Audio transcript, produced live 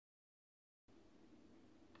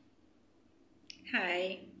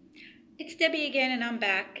Hi, it's Debbie again, and I'm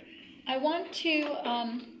back. I want to,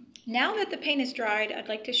 now that the paint is dried, I'd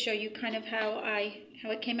like to show you kind of how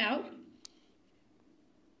it came out.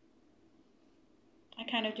 I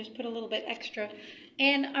kind of just put a little bit extra,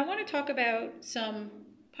 and I want to talk about some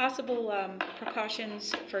possible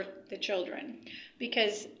precautions for the children,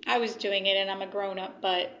 because I was doing it and I'm a grown-up,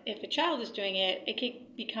 but if a child is doing it, it can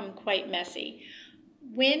become quite messy.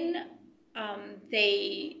 When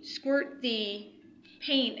they squirt the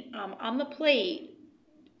paint on the plate,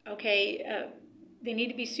 okay, they need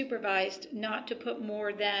to be supervised not to put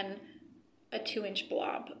more than a 2-inch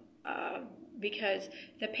blob, because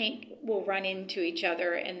the paint will run into each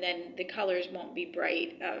other and then the colors won't be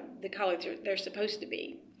bright, the colors they're supposed to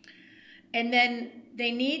be. And then they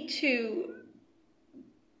need to,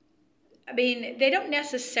 they don't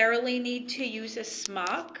necessarily need to use a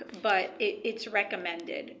smock, but it's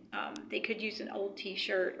recommended. They could use an old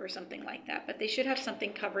t-shirt or something like that, but they should have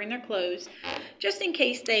something covering their clothes, just in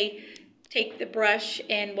case they take the brush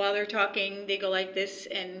and while they're talking, they go like this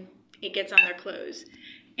and it gets on their clothes.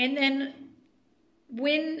 And then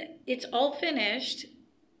when it's all finished,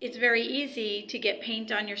 it's very easy to get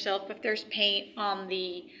paint on yourself if there's paint on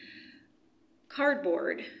the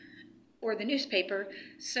cardboard or the newspaper.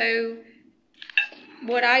 So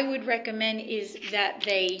what I would recommend is that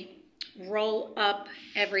they roll up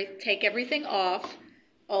take everything off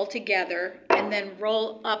all together and then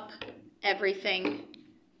roll up everything.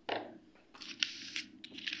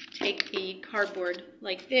 Take the cardboard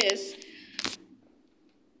like this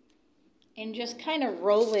and just kind of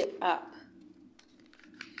roll it up.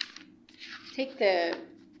 Take the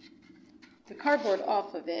cardboard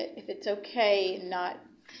off of it if it's okay, not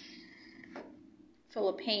full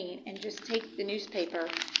of paint, and just take the newspaper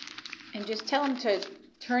and just tell them to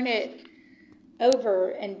turn it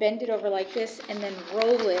over and bend it over like this and then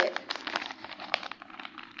roll it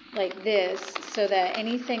like this so that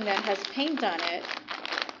anything that has paint on it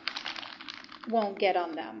won't get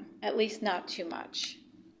on them, at least not too much.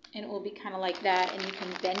 And it will be kind of like that, and you can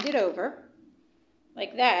bend it over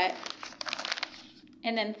like that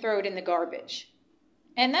and then throw it in the garbage.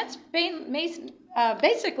 And that's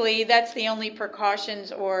basically that's the only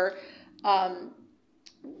precautions, or I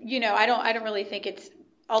don't really think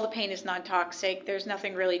all the paint is non-toxic. There's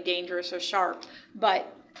nothing really dangerous or sharp,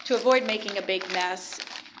 but to avoid making a big mess,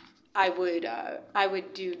 I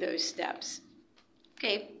would do those steps.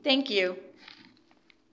 Okay, thank you.